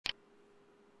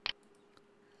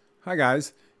Hi,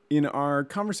 guys. In our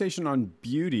conversation on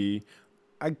beauty,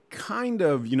 I kind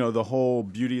of, the whole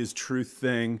beauty is truth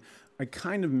thing, I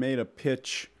kind of made a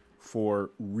pitch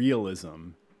for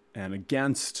realism and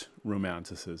against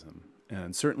romanticism.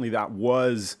 And certainly that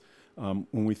was, when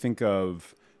we think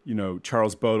of,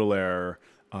 Charles Baudelaire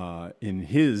in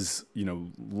his,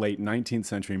 late 19th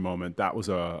century moment, that was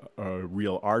a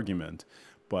real argument.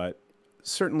 But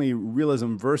certainly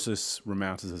realism versus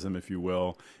romanticism, if you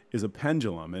will, is a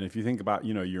pendulum. And if you think about,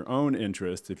 your own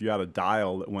interests, if you had a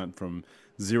dial that went from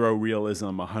 0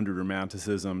 realism, 100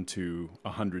 romanticism to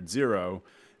 100 0,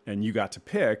 and you got to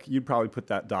pick, you'd probably put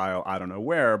that dial, I don't know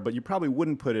where, but you probably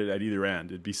wouldn't put it at either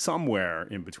end. It'd be somewhere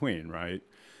in between, right?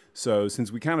 So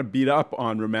since we kind of beat up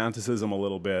on romanticism a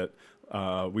little bit,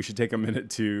 we should take a minute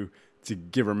to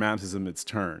give romanticism its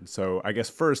turn. So I guess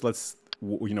first,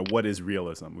 what is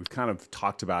realism? We've kind of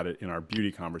talked about it in our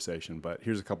beauty conversation, but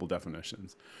here's a couple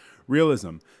definitions.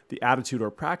 Realism, the attitude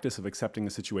or practice of accepting a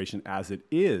situation as it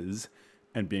is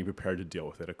and being prepared to deal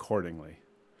with it accordingly.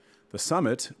 The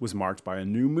summit was marked by a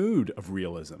new mood of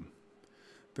realism.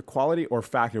 The quality or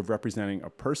fact of representing a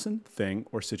person, thing,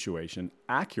 or situation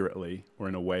accurately or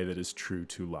in a way that is true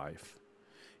to life.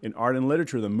 In art and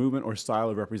literature, the movement or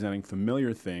style of representing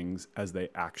familiar things as they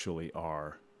actually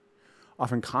are.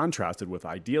 Often contrasted with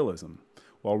idealism.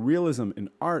 While realism in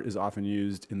art is often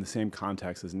used in the same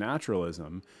context as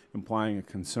naturalism, implying a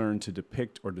concern to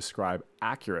depict or describe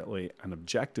accurately and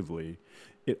objectively,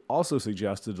 it also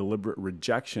suggests a deliberate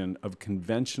rejection of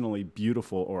conventionally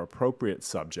beautiful or appropriate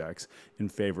subjects in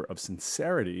favor of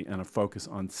sincerity and a focus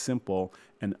on simple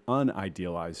and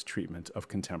unidealized treatment of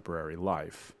contemporary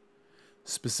life.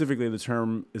 Specifically, the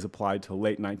term is applied to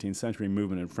late 19th century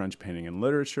movement in French painting and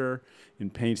literature.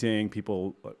 In painting,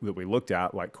 people that we looked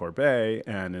at, like Courbet,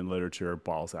 and in literature,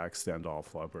 Balzac, Stendhal,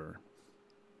 Flaubert.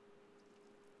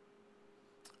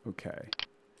 Okay.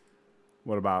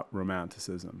 What about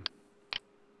Romanticism?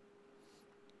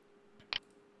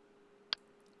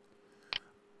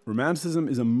 Romanticism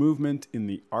is a movement in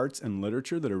the arts and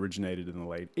literature that originated in the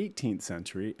late 18th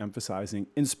century, emphasizing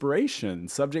inspiration,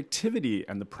 subjectivity,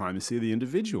 and the primacy of the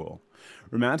individual.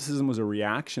 Romanticism was a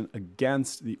reaction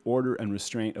against the order and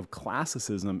restraint of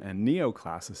classicism and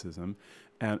neoclassicism,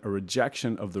 and a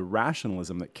rejection of the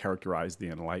rationalism that characterized the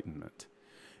Enlightenment.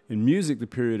 In music, the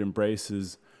period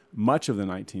embraces much of the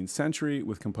 19th century,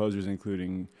 with composers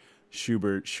including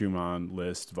Schubert, Schumann,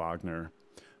 Liszt, Wagner.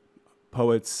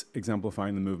 Poets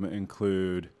exemplifying the movement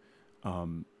include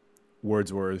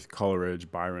Wordsworth,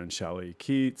 Coleridge, Byron, Shelley,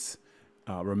 Keats.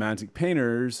 Romantic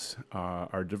painters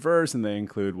are diverse, and they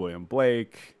include William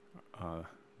Blake,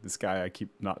 this guy I keep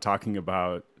not talking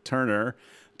about, Turner,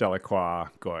 Delacroix,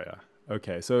 Goya.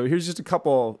 Okay, so here's just a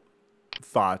couple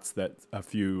thoughts that a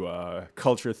few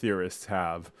culture theorists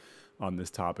have on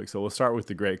this topic. So we'll start with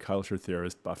the great culture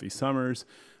theorist Buffy Summers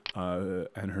and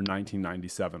her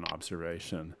 1997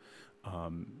 observation.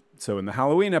 So in the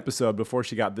Halloween episode, before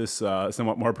she got this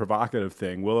somewhat more provocative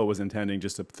thing, Willow was intending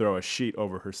just to throw a sheet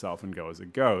over herself and go as a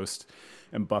ghost.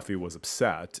 And Buffy was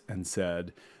upset and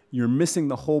said, "You're missing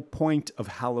the whole point of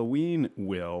Halloween,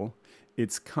 Will.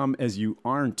 It's come as you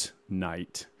aren't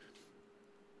night."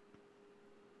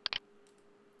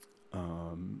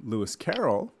 Lewis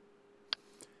Carroll.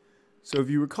 So if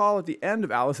you recall, at the end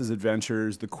of Alice's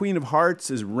adventures, the Queen of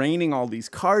Hearts is raining all these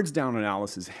cards down on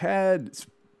Alice's head. It's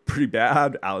pretty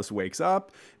bad. Alice wakes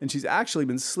up, and she's actually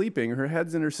been sleeping. Her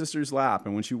head's in her sister's lap,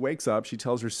 and when she wakes up, she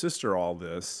tells her sister all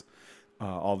this,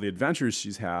 all the adventures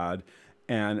she's had,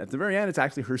 and at the very end, it's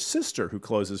actually her sister who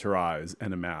closes her eyes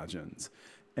and imagines.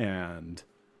 And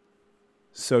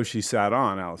so she sat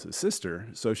on, Alice's sister,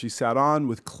 so she sat on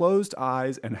with closed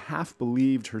eyes and half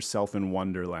believed herself in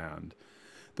Wonderland,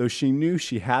 though she knew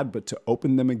she had but to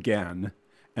open them again,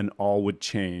 and all would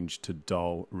change to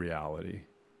dull reality.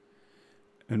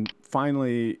 And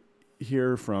finally,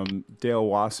 here from Dale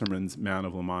Wasserman's Man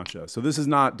of La Mancha. So this is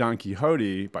not Don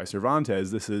Quixote by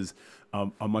Cervantes. This is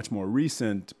a much more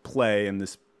recent play, and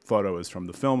this photo is from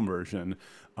the film version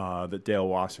that Dale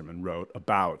Wasserman wrote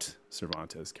about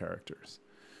Cervantes' characters.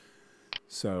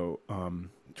 So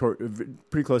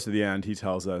pretty close to the end, he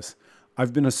tells us,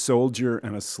 "I've been a soldier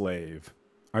and a slave.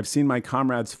 I've seen my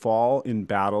comrades fall in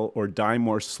battle or die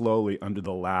more slowly under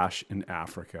the lash in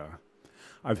Africa.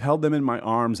 I've held them in my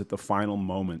arms at the final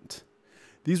moment.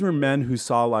 These were men who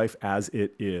saw life as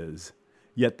it is,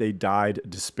 yet they died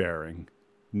despairing.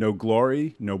 No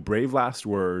glory, no brave last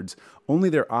words, only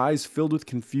their eyes filled with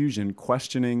confusion,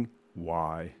 questioning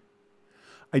why.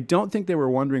 I don't think they were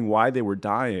wondering why they were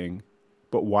dying,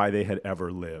 but why they had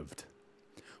ever lived.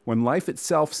 When life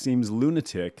itself seems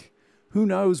lunatic, who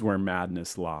knows where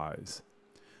madness lies?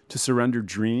 To surrender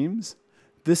dreams?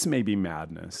 This may be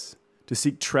madness. To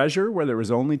seek treasure where there was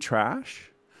only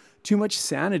trash? Too much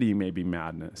sanity may be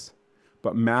madness.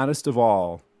 But maddest of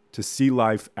all, to see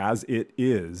life as it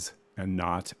is and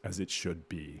not as it should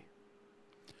be.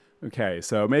 Okay,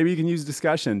 so maybe you can use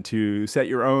discussion to set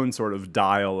your own sort of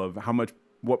dial of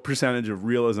what percentage of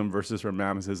realism versus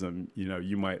romanticism,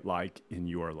 you might like in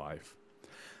your life.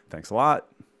 Thanks a lot.